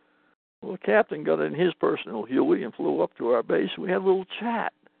 Well, the captain got in his personal Huey and flew up to our base. We had a little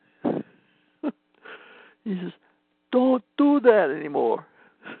chat. He says, "Don't do that anymore."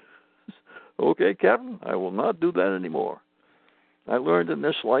 "Okay, Captain, I will not do that anymore." I learned in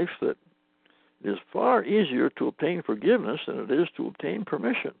this life that it is far easier to obtain forgiveness than it is to obtain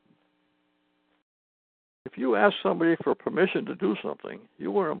permission. If you ask somebody for permission to do something,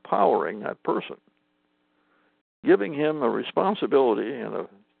 you are empowering that person, giving him a responsibility and a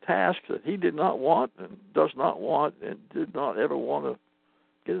task that he did not want and does not want and did not ever want to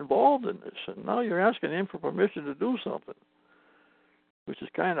get involved in this. And now you're asking him for permission to do something, which is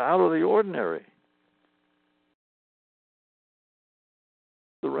kind of out of the ordinary.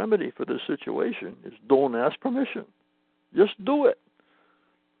 The remedy for this situation is don't ask permission. Just do it.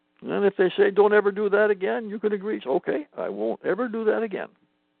 And then if they say, don't ever do that again, you can agree, okay, I won't ever do that again.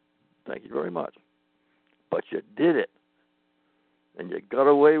 Thank you very much. But you did it. And you got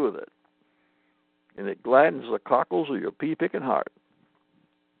away with it. And it gladdens the cockles of your pea-picking heart.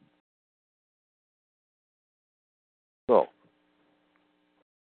 So,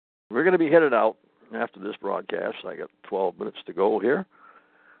 we're going to be headed out after this broadcast. I got 12 minutes to go here.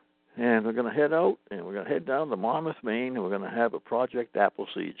 And we're going to head out, and we're going to head down to Monmouth, Maine, and we're going to have a Project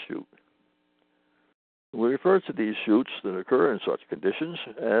Appleseed shoot. We refer to these shoots that occur in such conditions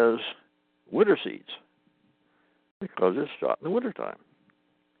as winter seeds, because it's shot in the wintertime.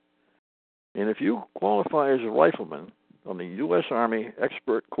 And if you qualify as a rifleman on the U.S. Army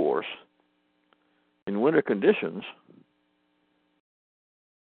Expert Course in winter conditions,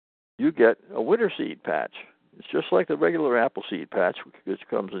 you get a winter seed patch. It's just like the regular apple seed patch, which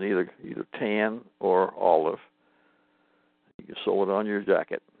comes in either tan or olive. You can sew it on your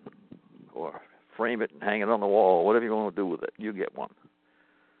jacket or frame it and hang it on the wall, whatever you want to do with it. You get one.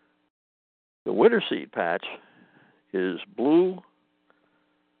 The winter seed patch is blue,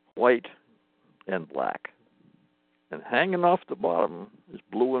 white, and black. And hanging off the bottom is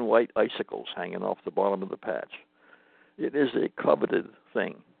blue and white icicles hanging off the bottom of the patch. It is a coveted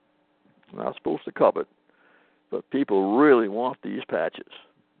thing. You're not supposed to covet. But people really want these patches.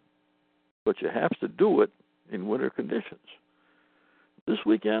 But you have to do it in winter conditions. This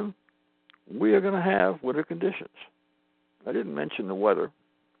weekend, we are going to have winter conditions. I didn't mention the weather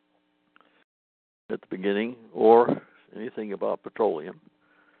at the beginning or anything about petroleum.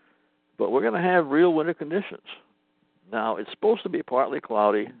 But we're going to have real winter conditions. Now, it's supposed to be partly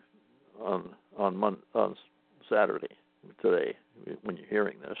cloudy on Saturday, today, when you're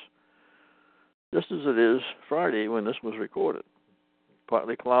hearing this. Just as it is Friday when this was recorded.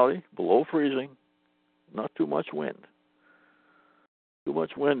 Partly cloudy, below freezing, not too much wind. Too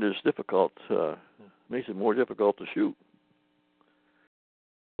much wind is difficult, makes it more difficult to shoot.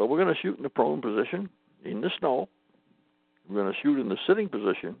 But we're going to shoot in the prone position in the snow. We're going to shoot in the sitting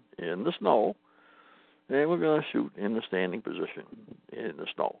position in the snow. And we're going to shoot in the standing position in the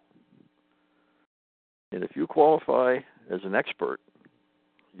snow. And if you qualify as an expert,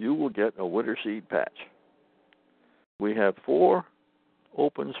 you will get a winter seed patch. We have 4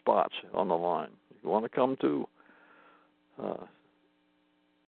 open spots on the line. If you want to come to,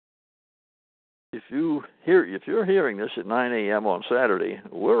 if you're hearing this at 9 a.m. on Saturday,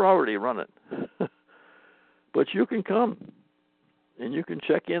 we're already running. But you can come, and you can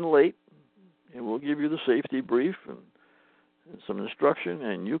check in late, and we'll give you the safety brief and some instruction,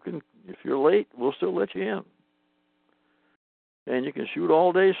 and you can, if you're late, we'll still let you in. And you can shoot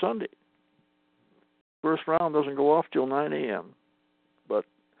all day Sunday. First round doesn't go off till 9 a.m. But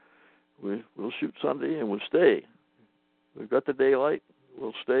we'll shoot Sunday and we'll stay. We've got the daylight.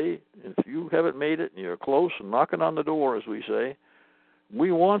 We'll stay. And if you haven't made it and you're close and knocking on the door, as we say,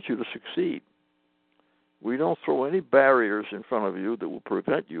 we want you to succeed. We don't throw any barriers in front of you that will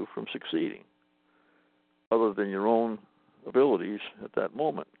prevent you from succeeding, other than your own abilities at that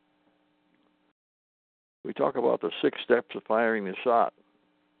moment. We talk about the 6 steps of firing the shot.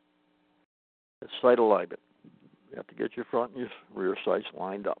 It's sight alignment. You have to get your front and your rear sights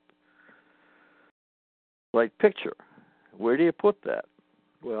lined up. Sight picture. Where do you put that?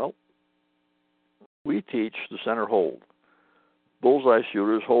 Well, we teach the center hold. Bullseye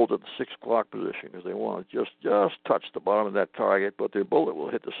shooters hold at the 6 o'clock position because they want to just touch the bottom of that target, but their bullet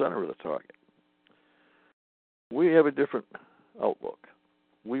will hit the center of the target. We have a different outlook.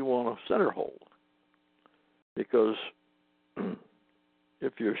 We want a center hold. Because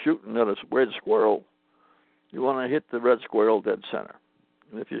if you're shooting at a red squirrel, you want to hit the red squirrel dead center.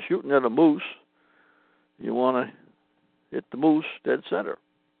 And if you're shooting at a moose, you want to hit the moose dead center.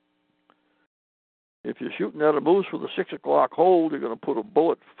 If you're shooting at a moose with a 6 o'clock hold, you're going to put a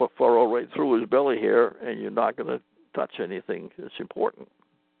bullet furrow right through his belly here, and you're not going to touch anything that's important.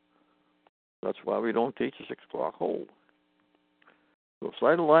 That's why we don't teach a 6 o'clock hold. So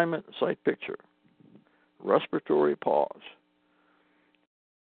sight alignment, sight picture. Respiratory pause.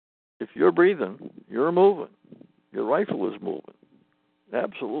 If you're breathing, you're moving. Your rifle is moving.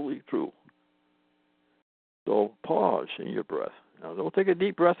 Absolutely true. So pause in your breath. Now, don't take a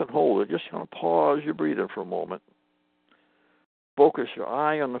deep breath and hold it. Just kind of pause your breathing for a moment. Focus your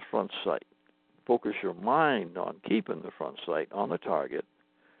eye on the front sight. Focus your mind on keeping the front sight on the target.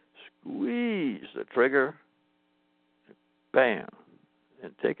 Squeeze the trigger. Bam.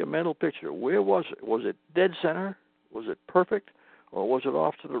 And take a mental picture. Where was it? Was it dead center? Was it perfect? Or was it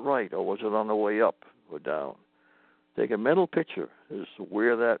off to the right? Or was it on the way up or down? Take a mental picture as to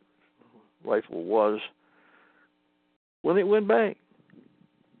where that rifle was when it went bang.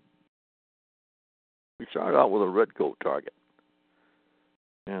 We started out with a red coat target.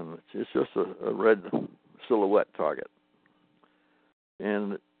 And it's just a red silhouette target.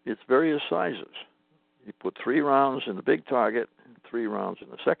 And it's various sizes. You put 3 rounds in the big target, 3 rounds in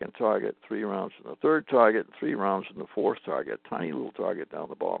the second target, 3 rounds in the third target, 3 rounds in the fourth target. Tiny little target down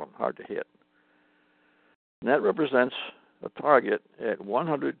the bottom, hard to hit. And that represents a target at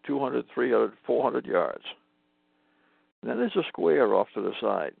 100, 200, 300, 400 yards. And then there's a square off to the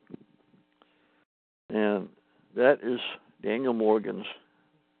side. And that is Daniel Morgan's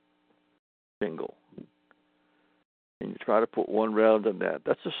single. And you try to put 1 round in that.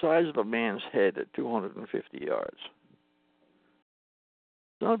 That's the size of a man's head at 250 yards.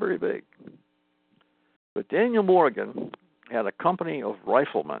 It's not very big. But Daniel Morgan had a company of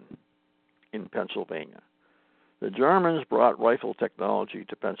riflemen in Pennsylvania. The Germans brought rifle technology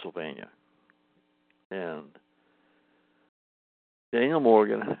to Pennsylvania. And Daniel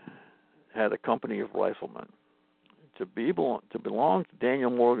Morgan had a company of riflemen. To belong to Daniel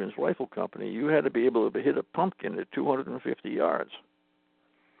Morgan's rifle company, you had to be able to hit a pumpkin at 250 yards.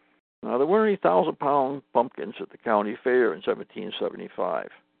 Now, there weren't any 1,000-pound pumpkins at the county fair in 1775.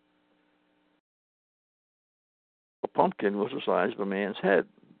 A pumpkin was the size of a man's head.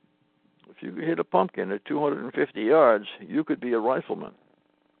 If you could hit a pumpkin at 250 yards, you could be a rifleman.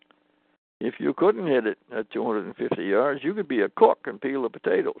 If you couldn't hit it at 250 yards, you could be a cook and peel the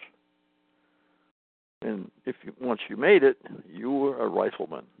potatoes. And once you made it, you were a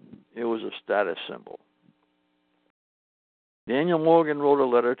rifleman. It was a status symbol. Daniel Morgan wrote a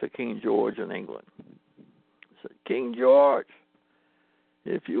letter to King George in England. He said, King George,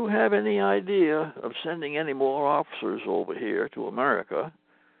 if you have any idea of sending any more officers over here to America,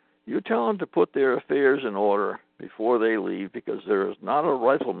 you tell them to put their affairs in order before they leave, because there is not a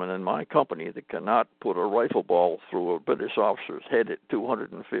rifleman in my company that cannot put a rifle ball through a British officer's head at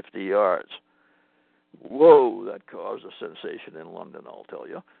 250 yards. Whoa, that caused a sensation in London, I'll tell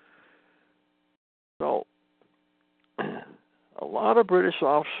you. So, a lot of British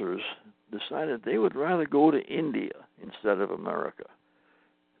officers decided they would rather go to India instead of America,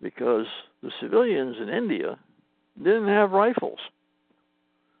 because the civilians in India didn't have rifles.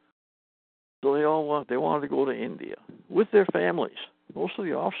 So they wanted to go to India with their families. Most of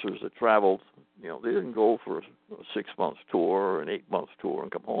the officers that traveled, they didn't go for a 6-month tour or an 8-month tour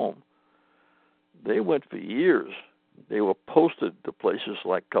and come home. They went for years. They were posted to places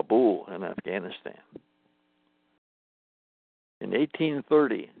like Kabul in Afghanistan. In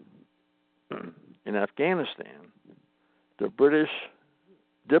 1830, in Afghanistan, the British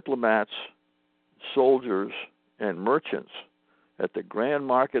diplomats, soldiers, and merchants at the Grand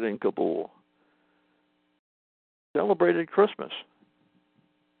Market in Kabul celebrated Christmas.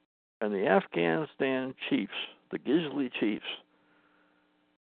 And the Afghanistan chiefs, the Ghizni chiefs,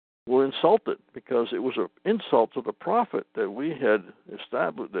 were insulted because it was an insult to the prophet that we had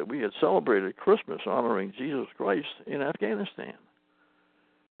established, that we had celebrated Christmas honoring Jesus Christ in Afghanistan.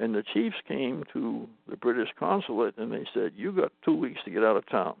 And the chiefs came to the British consulate and they said, you got 2 weeks to get out of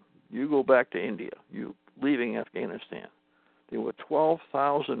town. You go back to India. You leaving Afghanistan. There were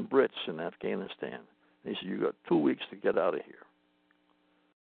 12,000 Brits in Afghanistan. They said, you got 2 weeks to get out of here.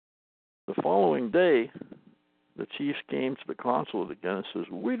 The following day, the chiefs came to the consulate again and says,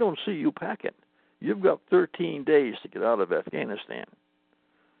 we don't see you packing. You've got 13 days to get out of Afghanistan.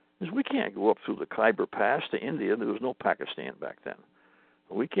 He says, we can't go up through the Khyber Pass to India. There was no Pakistan back then.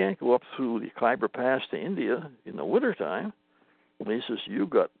 We can't go up through the Khyber Pass to India in the wintertime. And he says, you've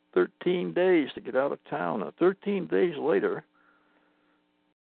got 13 days to get out of town. Now, 13 days later,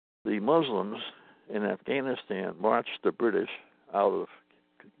 the Muslims in Afghanistan marched the British out of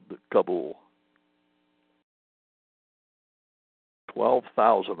Kabul.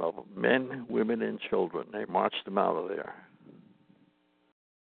 12,000 of them, men, women, and children. They marched them out of there,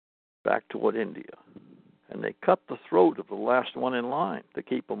 back toward India. And they cut the throat of the last one in line to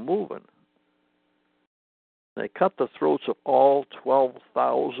keep them moving. They cut the throats of all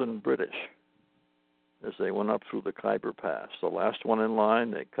 12,000 British as they went up through the Khyber Pass. The last one in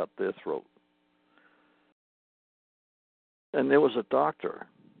line, they cut their throat. And there was a doctor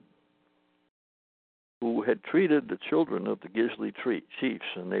who had treated the children of the Ghizzly chiefs,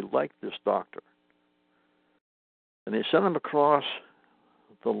 and they liked this doctor. And they sent him across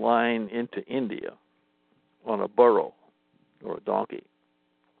the line into India on a burro or a donkey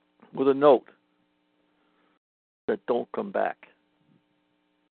with a note that don't come back.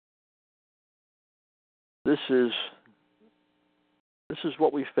 This is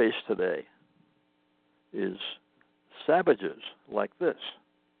what we face today, is savages like this.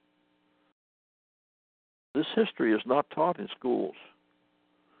 This history is not taught in schools.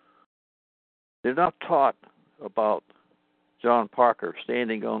 They're not taught about John Parker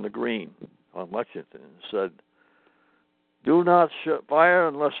standing on the green on Lexington and said, "Do not fire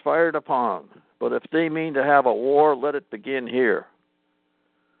unless fired upon, but if they mean to have a war, let it begin here."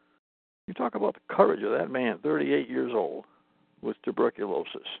 You talk about the courage of that man, 38 years old, with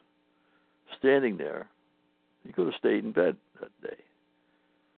tuberculosis, standing there. He could have stayed in bed that day.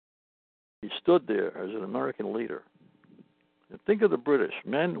 He stood there as an American leader. And think of the British,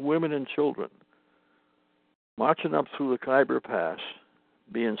 men, women, and children, marching up through the Khyber Pass,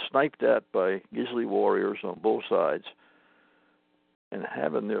 being sniped at by Ghizzly warriors on both sides, and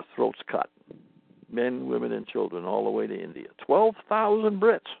having their throats cut. Men, women, and children all the way to India. 12,000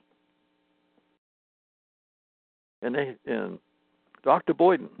 Brits. And Dr.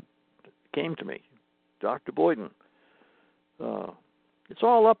 Boyden came to me. Dr. Boyden. It's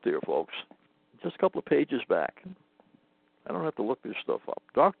all up there, folks. Just a couple of pages back. I don't have to look this stuff up.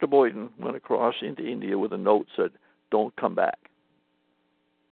 Dr. Boyden went across into India with a note that said, "Don't come back."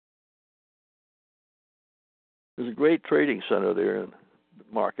 There's a great trading center there in the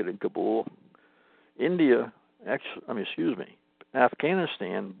market in Kabul.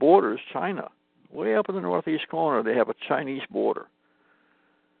 Afghanistan borders China. Way up in the northeast corner, they have a Chinese border.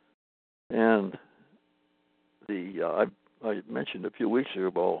 And I mentioned a few weeks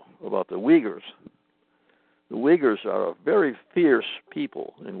ago about the Uyghurs. The Uyghurs are a very fierce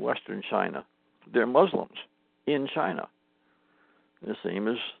people in western China. They're Muslims in China, the same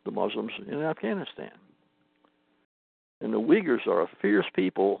as the Muslims in Afghanistan. And the Uyghurs are a fierce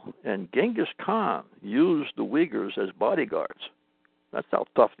people, and Genghis Khan used the Uyghurs as bodyguards. That's how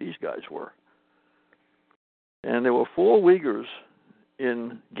tough these guys were. And there were 4 Uyghurs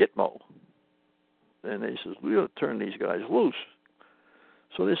in Gitmo. And they says, "We got to turn these guys loose."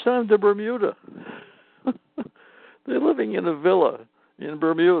 So they sent them to Bermuda. They're living in a villa in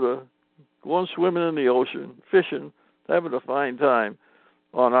Bermuda, going swimming in the ocean, fishing, having a fine time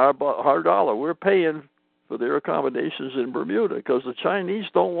on our dollar. We're paying for their accommodations in Bermuda because the Chinese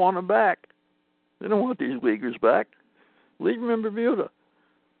don't want them back. They don't want these Uyghurs back. Leave them in Bermuda.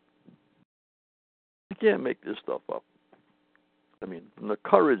 You can't make this stuff up. I mean, from the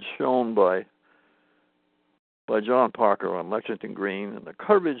courage shown by John Parker on Lexington Green and the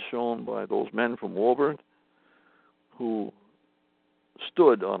courage shown by those men from Woburn who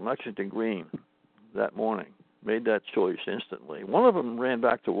stood on Lexington Green that morning, made that choice instantly. One of them ran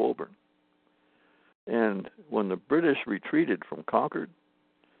back to Woburn. And when the British retreated from Concord,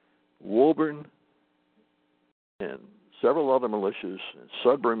 Woburn and several other militias, and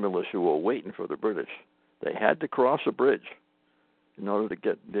Sudbury militia, were waiting for the British. They had to cross a bridge in order to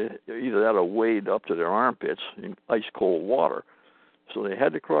get, either that or wade up to their armpits in ice-cold water. So they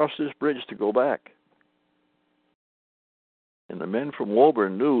had to cross this bridge to go back. And the men from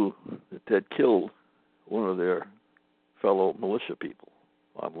Woburn knew that they'd killed one of their fellow militia people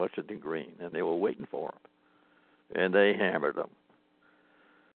on Lexington Green, and they were waiting for them. And they hammered them.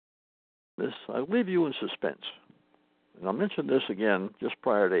 I'll leave you in suspense. And I'll mention this again just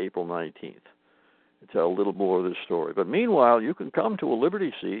prior to April 19th to tell a little more of this story. But meanwhile, you can come to a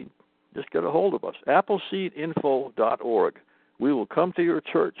Liberty Seed. Just get a hold of us. appleseedinfo.org. We will come to your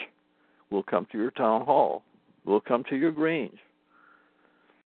church. We'll come to your town hall. We'll come to your Grange.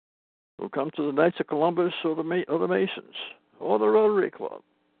 We'll come to the Knights of Columbus or the Masons or the Rotary Club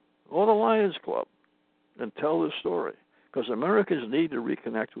or the Lions Club and tell this story. Because Americans need to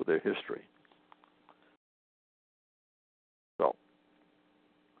reconnect with their history. So,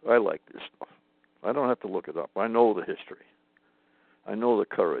 I like this stuff. I don't have to look it up. I know the history. I know the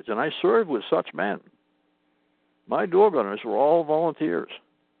courage. And I served with such men. My door gunners were all volunteers.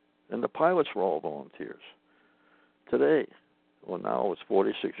 And the pilots were all volunteers. Today, well, now it's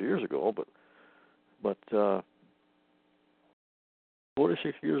 46 years ago, but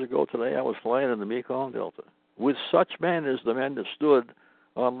 46 years ago today, I was flying in the Mekong Delta with such men as the men that stood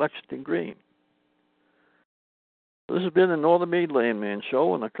on Lexington Green. This has been the Northern Maine Landman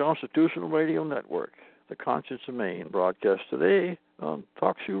Show on the Constitutional Radio Network, the Conscience of Maine, broadcast today on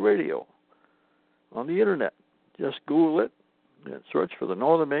TalkShoe Radio, on the Internet. Just Google it, And search for the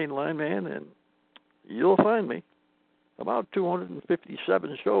Northern Maine Landman, and you'll find me. About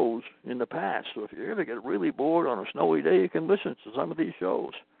 257 shows in the past. So if you ever get really bored on a snowy day, you can listen to some of these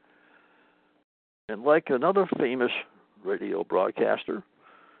shows. And like another famous radio broadcaster,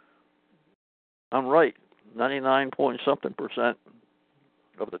 I'm right 99-point-something%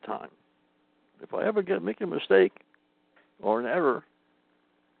 of the time. If I ever make a mistake or an error,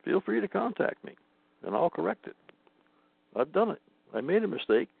 feel free to contact me, and I'll correct it. I've done it. I made a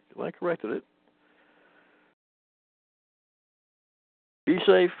mistake, and I corrected it. Be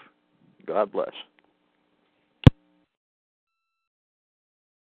safe. God bless.